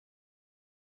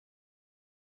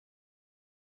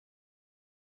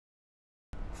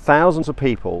Thousands of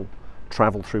people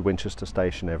travel through Winchester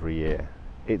Station every year.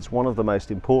 It's one of the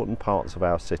most important parts of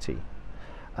our city.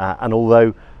 And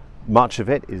although much of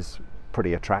it is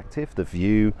pretty attractive, the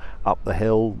view up the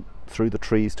hill through the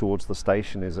trees towards the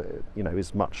station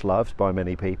is much loved by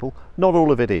many people. Not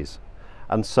all of it is.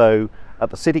 And so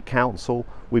at the City Council,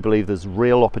 we believe there's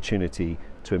real opportunity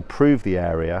to improve the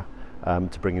area,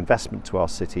 to bring investment to our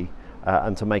city,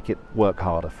 and to make it work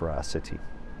harder for our city.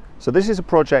 So this is a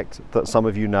project that some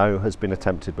of you know has been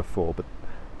attempted before,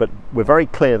 but we're very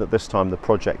clear that this time the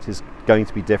project is going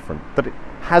to be different, that it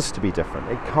has to be different.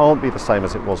 It can't be the same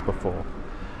as it was before.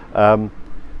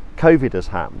 COVID has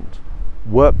happened.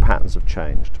 Work patterns have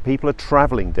changed. People are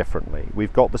travelling differently.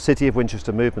 We've got the City of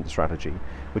Winchester Movement Strategy,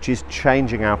 which is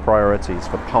changing our priorities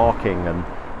for parking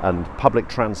and public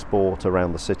transport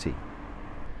around the city.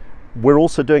 We're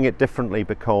also doing it differently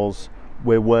because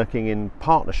we're working in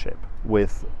partnership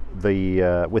with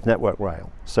Network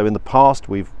Rail. So in the past,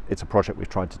 it's a project we've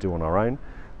tried to do on our own.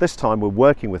 This time we're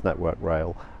working with Network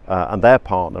Rail and their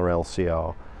partner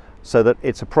LCR, so that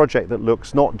it's a project that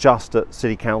looks not just at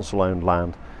City Council owned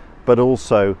land, but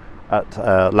also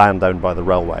at land owned by the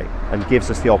railway, and gives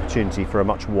us the opportunity for a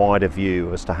much wider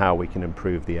view as to how we can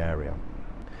improve the area.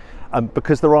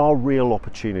 Because there are real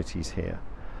opportunities here.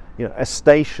 You know, a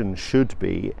station should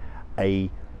be a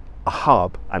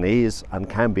hub, and is and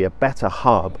can be a better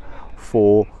hub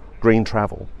for green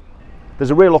travel.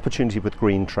 There's a real opportunity with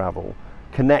green travel,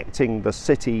 connecting the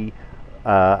city,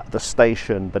 the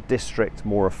station, the district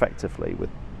more effectively with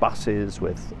buses,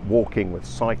 with walking, with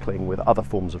cycling, with other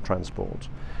forms of transport.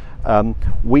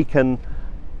 We can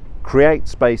create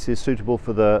spaces suitable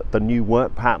for the new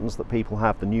work patterns that people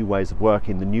have, the new ways of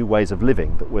working, the new ways of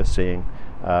living that we're seeing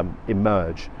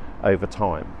emerge over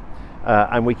time.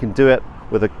 And we can do it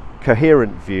with a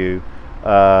coherent view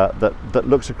that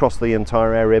looks across the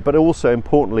entire area, but also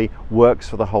importantly works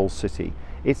for the whole city.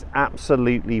 It's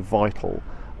absolutely vital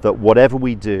that whatever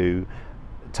we do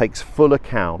takes full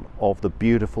account of the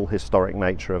beautiful historic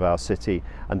nature of our city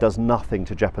and does nothing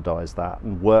to jeopardize that,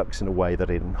 and works in a way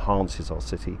that it enhances our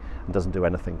city and doesn't do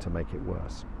anything to make it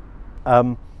worse.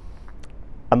 And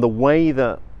the way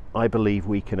that I believe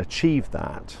we can achieve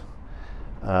that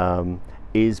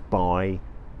is by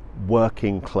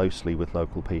working closely with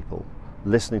local people,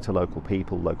 listening to local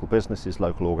people, local businesses,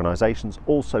 local organisations,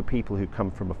 also people who come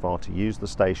from afar to use the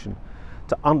station,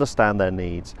 to understand their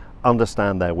needs,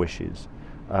 understand their wishes.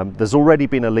 There's already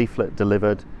been a leaflet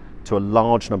delivered to a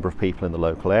large number of people in the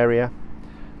local area.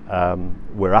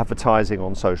 We're advertising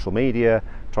on social media,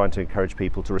 trying to encourage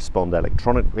people to respond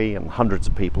electronically, and hundreds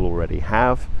of people already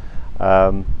have.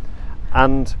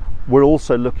 And we're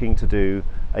also looking to do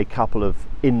a couple of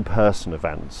in-person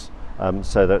events,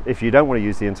 so that if you don't want to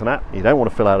use the internet, you don't want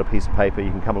to fill out a piece of paper, you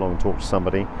can come along and talk to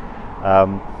somebody.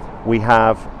 We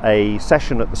have a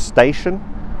session at the station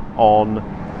on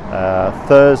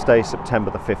Thursday, September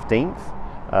the 15th,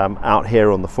 out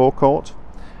here on the forecourt,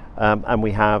 and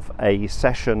we have a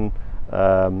session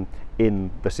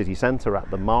in the city centre at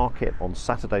the market on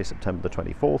Saturday, September the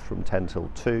 24th from 10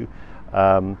 till 2,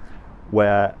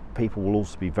 where people will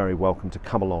also be very welcome to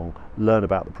come along, learn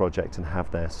about the project and have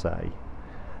their say.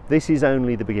 This is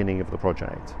only the beginning of the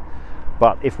project,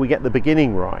 but if we get the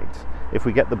beginning right, if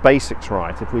we get the basics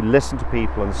right, if we listen to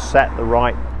people and set the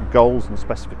right goals and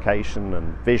specification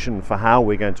and vision for how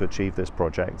we're going to achieve this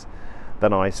project,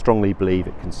 then I strongly believe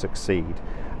it can succeed.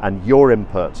 And your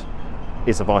input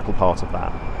is a vital part of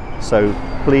that. So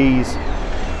please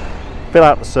fill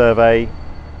out the survey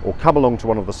or come along to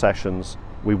one of the sessions.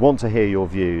 We want to hear your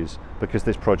views, because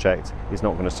this project is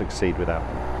not going to succeed without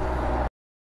them.